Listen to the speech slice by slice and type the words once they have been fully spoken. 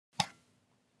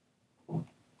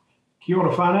Kia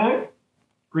ora whānau.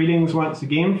 Greetings once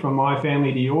again from my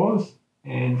family to yours,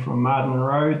 and from Martin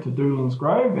Road to Dulin's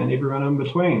Grove and everyone in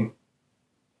between.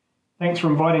 Thanks for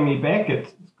inviting me back.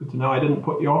 It's good to know I didn't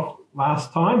put you off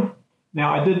last time.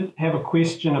 Now, I did have a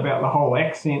question about the whole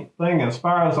accent thing. As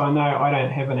far as I know, I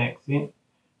don't have an accent.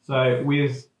 So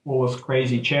where's all this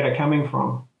crazy chatter coming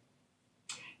from?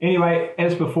 Anyway,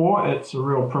 as before, it's a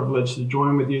real privilege to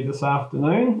join with you this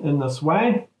afternoon in this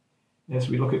way as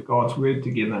we look at God's Word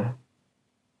together.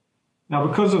 Now,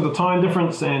 because of the time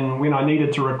difference and when I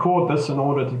needed to record this in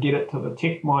order to get it to the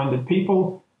tech-minded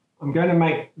people, I'm going to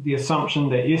make the assumption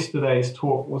that yesterday's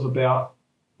talk was about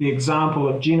the example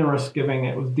of generous giving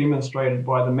that was demonstrated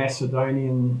by the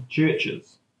Macedonian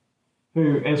churches,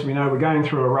 who, as we know, were going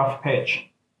through a rough patch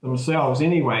themselves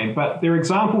anyway. But their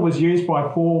example was used by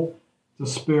Paul to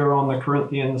spur on the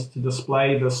Corinthians to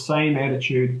display the same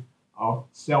attitude of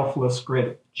selfless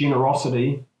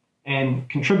generosity and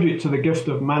contribute to the gift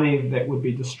of money that would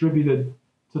be distributed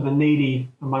to the needy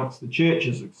amongst the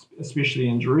churches, especially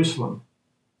in Jerusalem.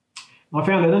 I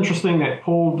found it interesting that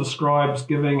Paul describes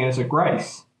giving as a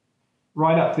grace,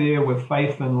 right up there with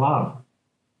faith and love.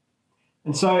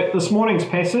 And so this morning's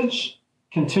passage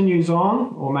continues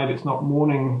on, or maybe it's not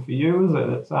morning for you, is it?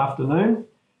 It's afternoon.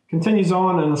 Continues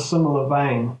on in a similar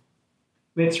vein.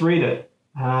 Let's read it.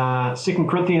 2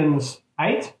 Corinthians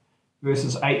 8,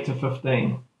 verses 8 to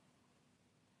 15.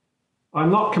 I'm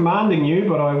not commanding you,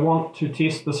 but I want to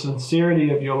test the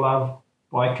sincerity of your love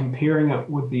by comparing it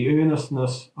with the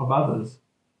earnestness of others.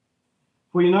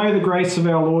 For you know the grace of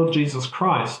our Lord Jesus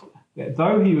Christ, that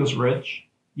though he was rich,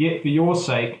 yet for your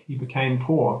sake he became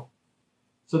poor,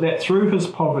 so that you through his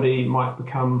poverty might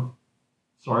become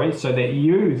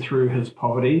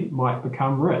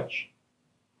rich.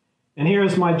 And here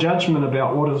is my judgment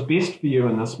about what is best for you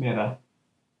in this matter.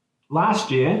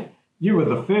 Last year, you were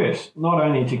the first, not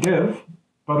only to give,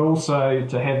 but also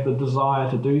to have the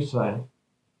desire to do so.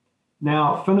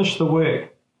 Now finish the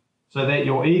work, so that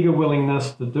your eager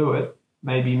willingness to do it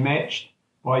may be matched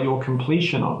by your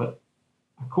completion of it,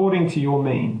 according to your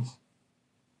means.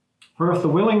 For if the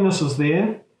willingness is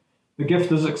there, the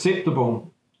gift is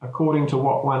acceptable, according to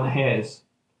what one has,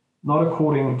 not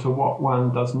according to what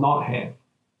one does not have.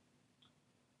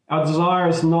 Our desire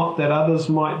is not that others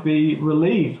might be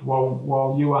relieved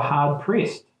while you are hard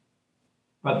pressed,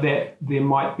 but that there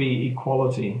might be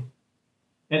equality.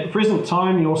 At the present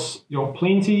time, your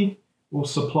plenty will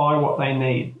supply what they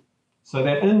need, so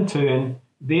that in turn,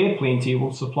 their plenty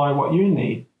will supply what you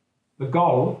need. The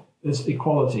goal is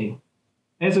equality.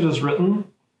 As it is written,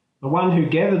 the one who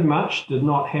gathered much did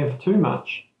not have too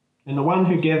much, and the one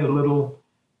who gathered little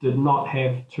did not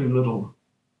have too little.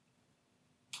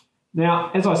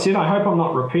 Now, as I said, I hope I'm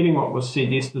not repeating what was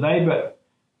said yesterday, but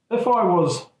if I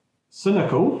was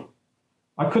cynical,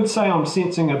 I could say I'm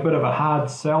sensing a bit of a hard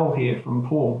sell here from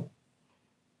Paul.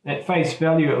 At face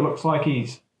value, it looks like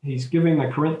he's giving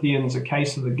the Corinthians a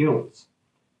case of the guilt,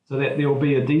 so that there will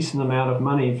be a decent amount of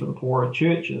money for the poorer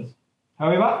churches.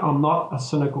 However, I'm not a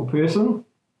cynical person.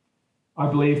 I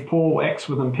believe Paul acts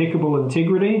with impeccable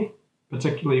integrity,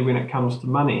 particularly when it comes to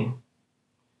money.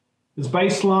 His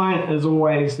baseline is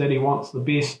always that he wants the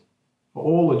best for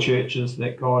all the churches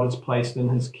that God has placed in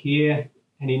his care,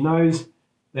 and he knows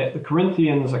that the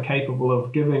Corinthians are capable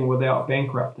of giving without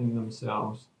bankrupting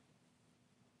themselves.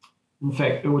 In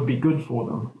fact, it would be good for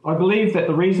them. I believe that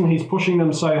the reason he's pushing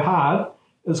them so hard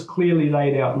is clearly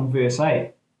laid out in verse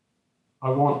 8. I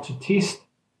want to test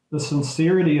the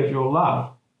sincerity of your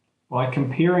love by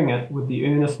comparing it with the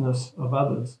earnestness of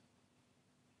others.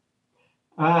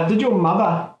 Did your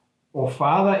mother or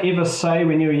father ever say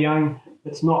when you were young,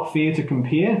 it's not fair to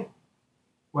compare?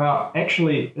 Well,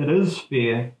 actually, it is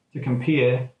fair to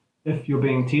compare if you're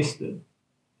being tested.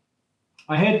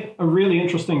 I had a really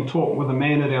interesting talk with a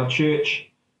man at our church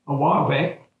a while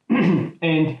back,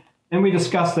 and we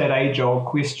discussed that age-old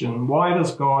question: why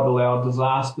does God allow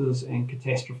disasters and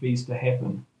catastrophes to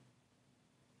happen?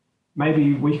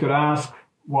 Maybe we could ask,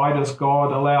 why does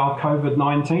God allow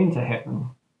COVID-19 to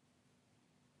happen?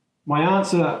 My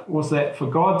answer was that for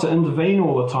God to intervene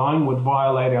all the time would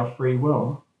violate our free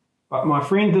will. But my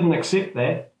friend didn't accept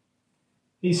that.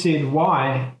 He said,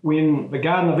 why, when the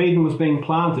Garden of Eden was being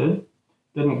planted,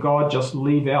 didn't God just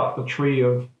leave out the tree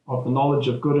of the knowledge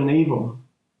of good and evil?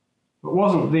 If it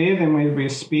wasn't there, then we'd be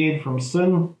spared from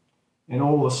sin and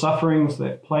all the sufferings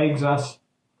that plagues us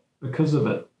because of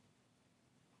it.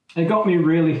 It got me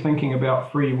really thinking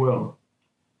about free will.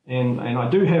 And I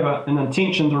do have an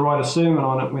intention to write a sermon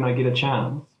on it when I get a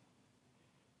chance.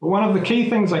 But one of the key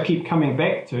things I keep coming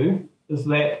back to is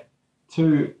that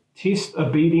to test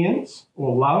obedience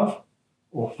or love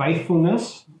or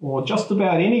faithfulness, or just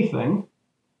about anything,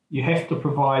 you have to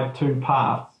provide two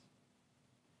paths.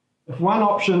 If one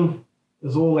option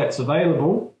is all that's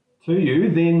available to you,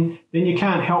 then you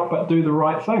can't help but do the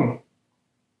right thing.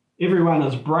 Everyone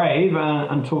is brave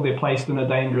until they're placed in a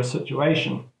dangerous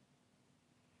situation.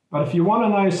 But if you want to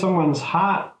know someone's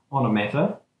heart on a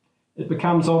matter, it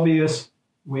becomes obvious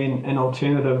when an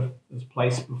alternative is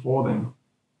placed before them.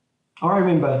 I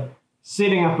remember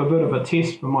setting up a bit of a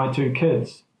test for my two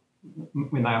kids,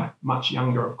 when they were much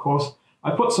younger, of course.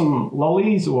 I put some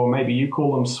lollies, or maybe you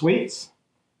call them sweets,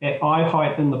 at eye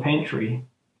height in the pantry.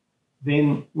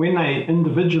 Then when they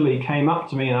individually came up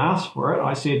to me and asked for it,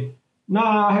 I said, "No,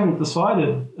 I haven't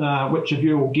decided which of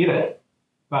you will get it,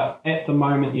 but at the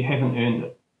moment you haven't earned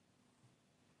it."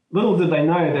 Little did they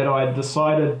know that I had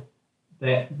decided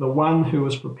that the one who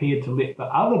was prepared to let the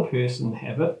other person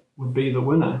have it would be the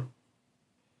winner.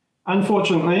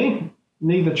 Unfortunately,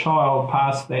 neither child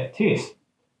passed that test,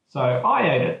 so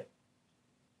I ate it.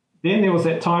 Then there was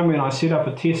that time when I set up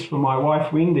a test for my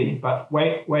wife Wendy, but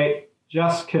wait,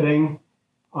 just kidding.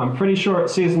 I'm pretty sure it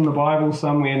says in the Bible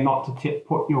somewhere not to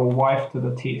put your wife to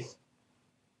the test.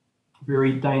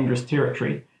 Very dangerous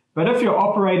territory. But if you're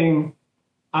operating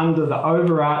under the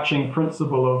overarching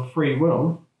principle of free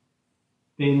will,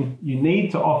 then you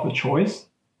need to offer choice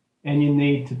and you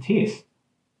need to test.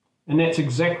 And that's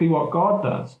exactly what God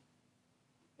does.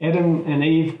 Adam and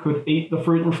Eve could eat the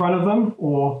fruit in front of them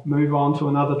or move on to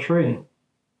another tree.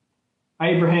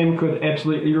 Abraham could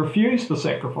absolutely refuse to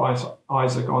sacrifice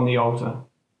Isaac on the altar.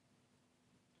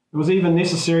 It was even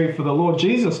necessary for the Lord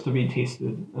Jesus to be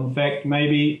tested. In fact,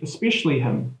 maybe especially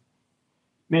him.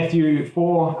 Matthew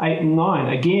 4, 8 and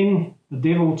 9. Again, the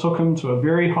devil took him to a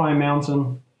very high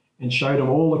mountain and showed him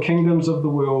all the kingdoms of the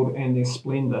world and their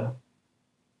splendor.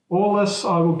 All this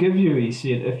I will give you, he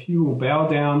said, if you will bow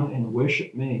down and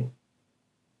worship me.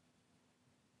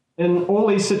 In all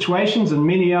these situations and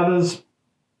many others,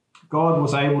 God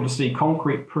was able to see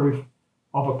concrete proof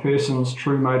of a person's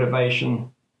true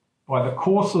motivation by the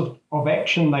course of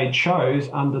action they chose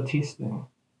under testing.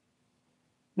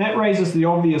 That raises the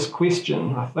obvious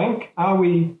question, I think, are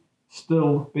we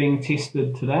still being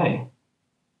tested today?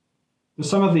 Do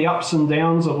some of the ups and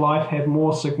downs of life have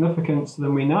more significance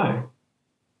than we know?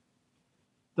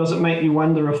 Does it make you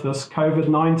wonder if this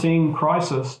COVID-19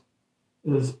 crisis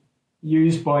is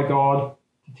used by God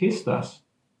to test us?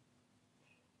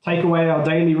 Take away our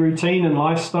daily routine and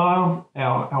lifestyle,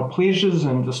 our pleasures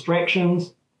and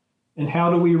distractions, and how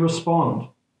do we respond?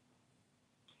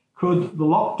 Could the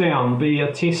lockdown be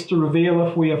a test to reveal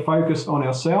if we are focused on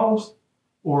ourselves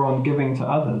or on giving to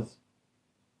others?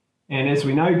 And as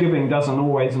we know, giving doesn't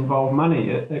always involve money.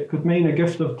 It could mean a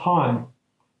gift of time,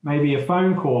 maybe a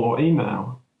phone call or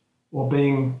email, or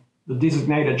being the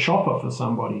designated shopper for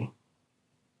somebody.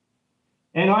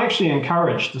 And I actually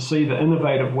encourage to see the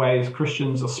innovative ways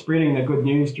Christians are spreading the good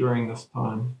news during this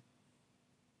time.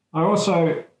 I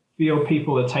also feel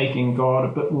people are taking God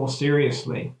a bit more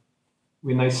seriously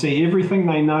when they see everything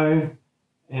they know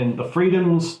and the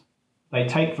freedoms they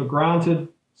take for granted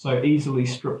so easily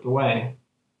stripped away.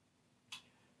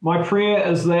 My prayer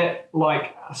is that,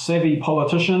 like a savvy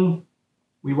politician,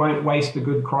 we won't waste a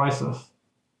good crisis.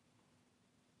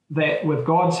 That with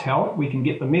God's help, we can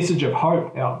get the message of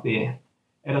hope out there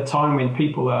at a time when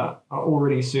people are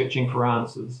already searching for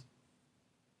answers.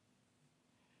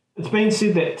 It's been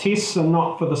said that tests are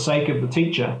not for the sake of the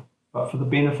teacher, but for the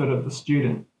benefit of the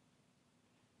student.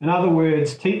 In other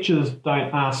words, teachers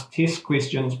don't ask test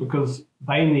questions because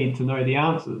they need to know the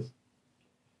answers.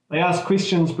 They ask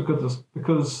questions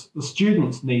because the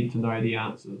students need to know the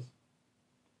answers.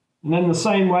 And in the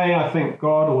same way, I think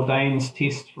God ordains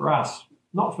tests for us,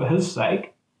 not for his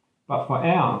sake, but for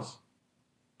ours.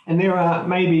 And there are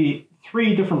maybe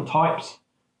 3 different types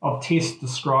of tests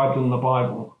described in the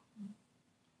Bible.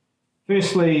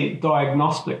 Firstly,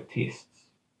 diagnostic tests.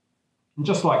 And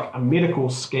just like a medical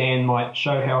scan might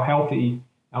show how healthy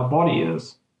our body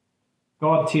is,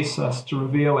 God tests us to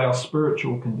reveal our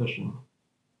spiritual condition.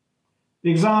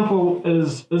 The example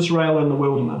is Israel in the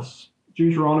wilderness,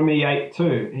 Deuteronomy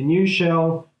 8:2, and you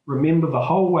shall remember the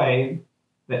whole way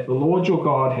that the Lord your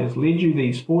God has led you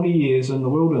these 40 years in the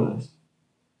wilderness,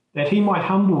 that he might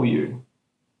humble you,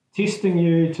 testing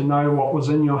you to know what was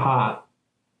in your heart,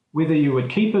 whether you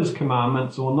would keep his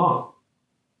commandments or not.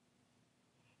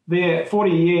 Their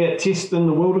 40-year test in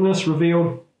the wilderness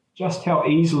revealed just how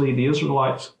easily the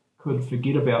Israelites could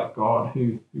forget about God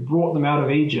who brought them out of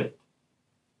Egypt.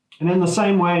 And in the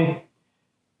same way,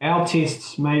 our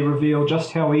tests may reveal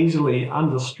just how easily,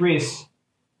 under stress,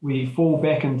 we fall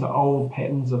back into old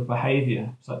patterns of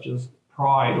behavior, such as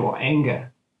pride or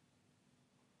anger.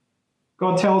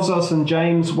 God tells us in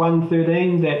James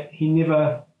 1:13 that he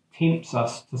never tempts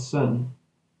us to sin.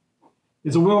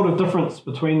 There's a world of difference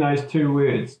between those two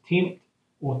words, tempt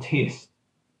or test.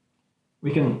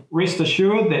 We can rest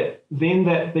assured that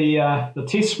the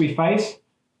tests we face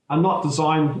are not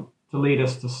designed to lead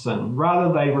us to sin.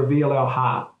 Rather, they reveal our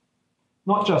heart,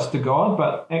 not just to God,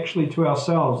 but actually to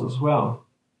ourselves as well.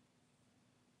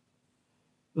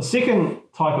 The second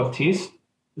type of test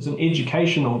is an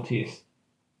educational test.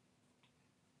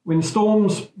 When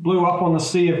storms blew up on the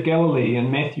Sea of Galilee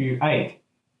in Matthew 8,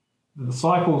 the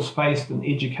disciples faced an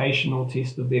educational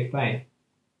test of their faith.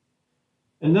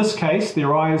 In this case,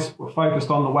 their eyes were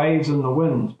focused on the waves and the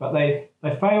wind, but they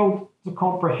failed to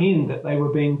comprehend that they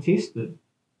were being tested.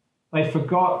 They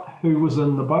forgot who was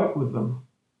in the boat with them.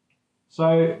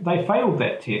 So they failed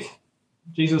that test.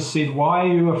 Jesus said, "Why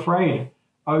are you afraid,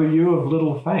 O you of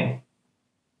little faith?"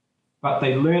 But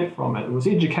they learnt from it. It was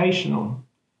educational,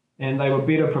 and they were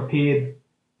better prepared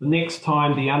the next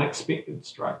time the unexpected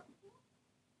struck.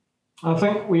 I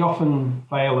think we often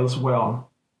fail as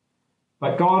well.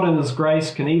 But God in his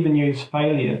grace can even use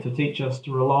failure to teach us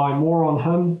to rely more on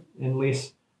him and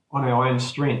less on our own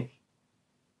strength.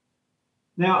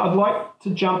 Now, I'd like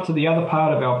to jump to the other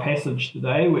part of our passage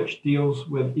today, which deals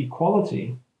with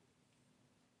equality.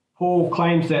 Paul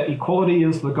claims that equality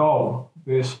is the goal,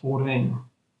 verse 14.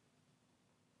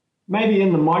 Maybe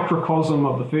in the microcosm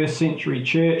of the first century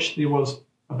church, there was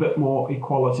a bit more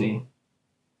equality.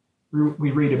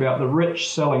 We read about the rich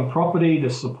selling property to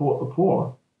support the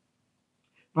poor.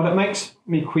 But it makes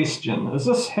me question, is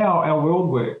this how our world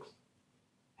works?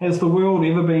 Has the world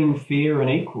ever been fair and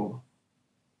equal?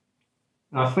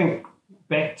 And I think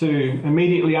back to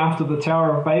immediately after the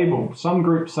Tower of Babel, some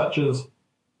groups such as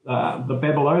the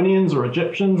Babylonians or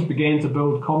Egyptians began to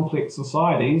build complex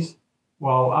societies,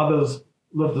 while others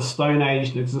lived a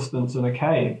stone-aged existence in a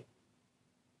cave.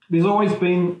 There's always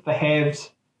been the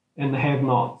haves and the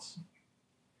have-nots.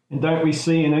 And don't we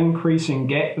see an increasing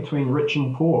gap between rich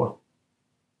and poor?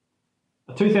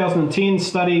 A 2010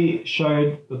 study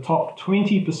showed the top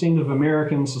 20% of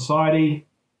American society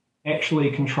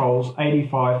actually controls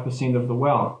 85% of the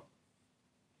wealth.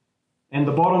 And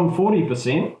the bottom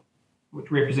 40%,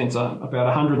 which represents about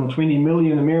 120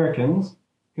 million Americans,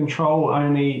 control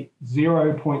only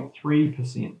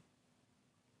 0.3%.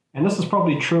 And this is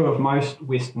probably true of most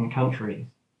Western countries.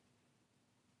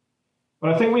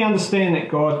 But I think we understand that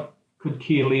God could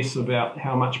care less about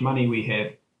how much money we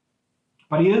have.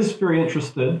 But he is very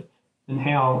interested in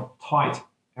how tight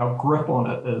our grip on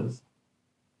it is.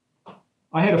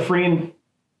 I had a friend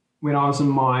when I was in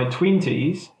my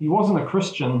 20s. He wasn't a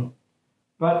Christian,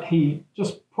 but he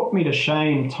just put me to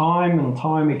shame time and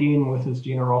time again with his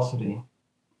generosity.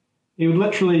 He would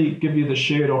literally give you the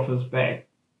shirt off his back.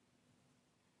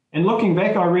 And looking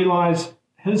back, I realised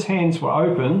his hands were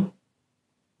open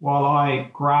while I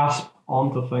grasped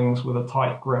onto things with a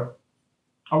tight grip.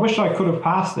 I wish I could have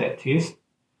passed that test,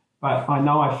 but I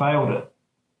know I failed it.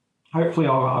 Hopefully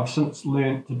I've since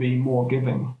learned to be more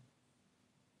giving.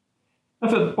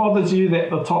 If it bothers you that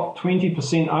the top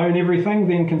 20% own everything,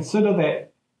 then consider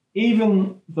that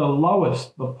even the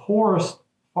lowest, the poorest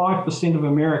 5% of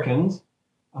Americans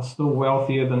are still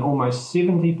wealthier than almost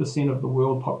 70% of the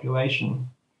world population.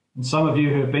 And some of you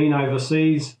who have been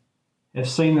overseas have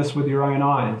seen this with your own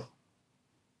eyes.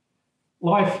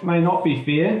 Life may not be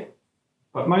fair,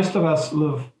 but most of us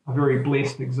live a very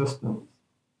blessed existence.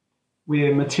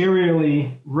 We're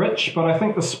materially rich, but I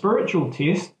think the spiritual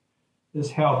test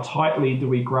is how tightly do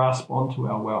we grasp onto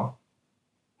our wealth?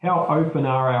 How open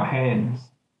are our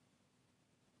hands?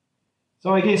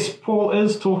 So I guess Paul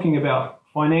is talking about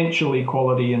financial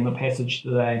equality in the passage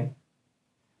today.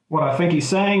 What I think he's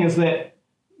saying is that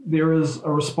there is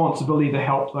a responsibility to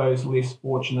help those less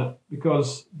fortunate,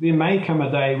 because there may come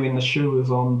a day when the shoe is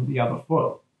on the other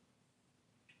foot.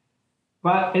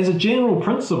 But as a general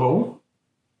principle,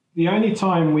 the only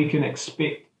time we can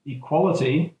expect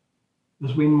equality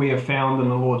is when we are found in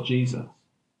the Lord Jesus.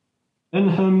 In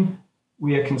him,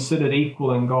 we are considered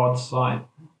equal in God's sight.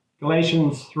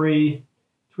 Galatians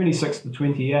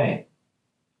 3:26-28.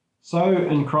 So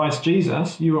in Christ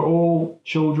Jesus, you are all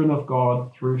children of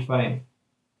God through faith.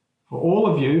 For all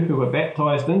of you who are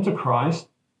baptized into Christ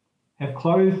have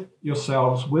clothed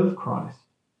yourselves with Christ.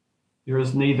 There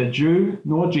is neither Jew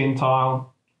nor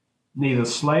Gentile, neither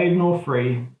slave nor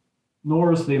free,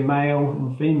 nor is there male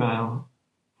and female,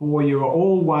 for you are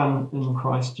all one in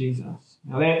Christ Jesus.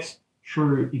 Now that's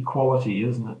true equality,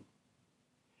 isn't it?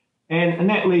 And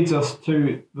that leads us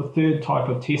to the third type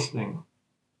of testing,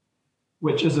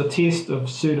 which is a test of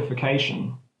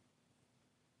certification.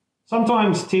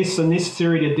 Sometimes tests are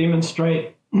necessary to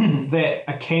demonstrate that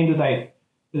a candidate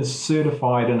is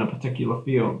certified in a particular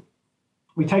field.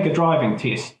 We take a driving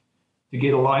test to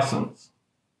get a license.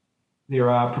 There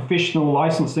are professional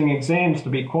licensing exams to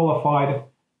be qualified to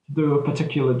do a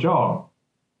particular job.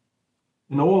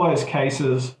 In all those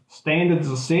cases, standards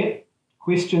are set,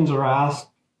 questions are asked,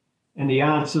 and the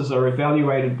answers are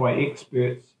evaluated by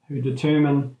experts who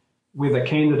determine whether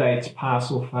candidates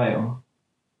pass or fail.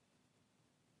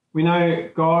 We know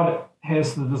God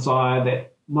has the desire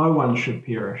that no one should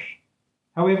perish.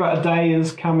 However, a day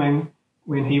is coming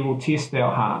when he will test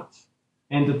our hearts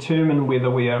and determine whether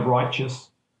we are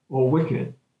righteous or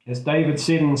wicked. As David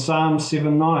said in Psalm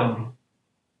 7:9,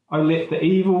 "O let the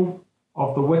evil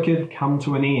of the wicked come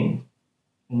to an end,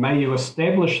 and may you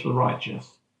establish the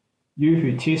righteous, you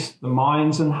who test the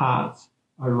minds and hearts,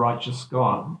 O righteous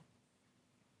God."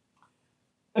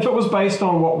 If it was based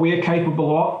on what we're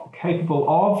capable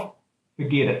of,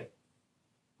 forget it.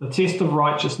 The test of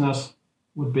righteousness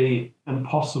would be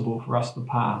impossible for us to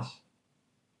pass.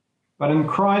 But in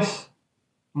Christ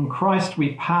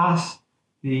we pass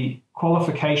the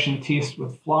qualification test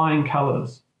with flying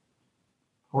colours.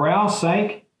 For our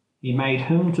sake, he made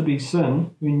him to be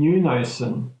sin who knew no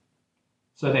sin,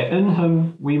 so that in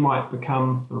him we might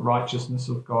become the righteousness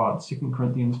of God. 2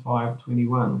 Corinthians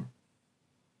 5:21.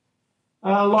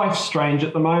 Life's strange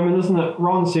at the moment, isn't it?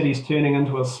 Ron said he's turning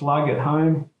into a slug at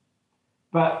home,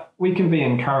 but we can be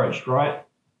encouraged, right?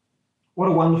 What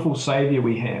a wonderful Saviour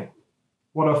we have.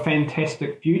 What a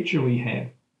fantastic future we have.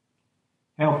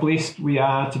 How blessed we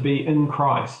are to be in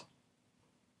Christ.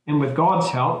 And with God's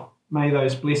help, may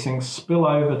those blessings spill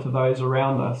over to those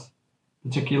around us,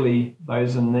 particularly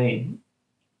those in need.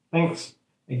 Thanks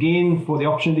again for the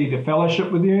opportunity to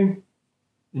fellowship with you.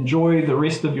 Enjoy the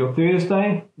rest of your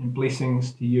Thursday, and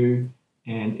blessings to you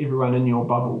and everyone in your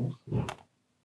bubbles.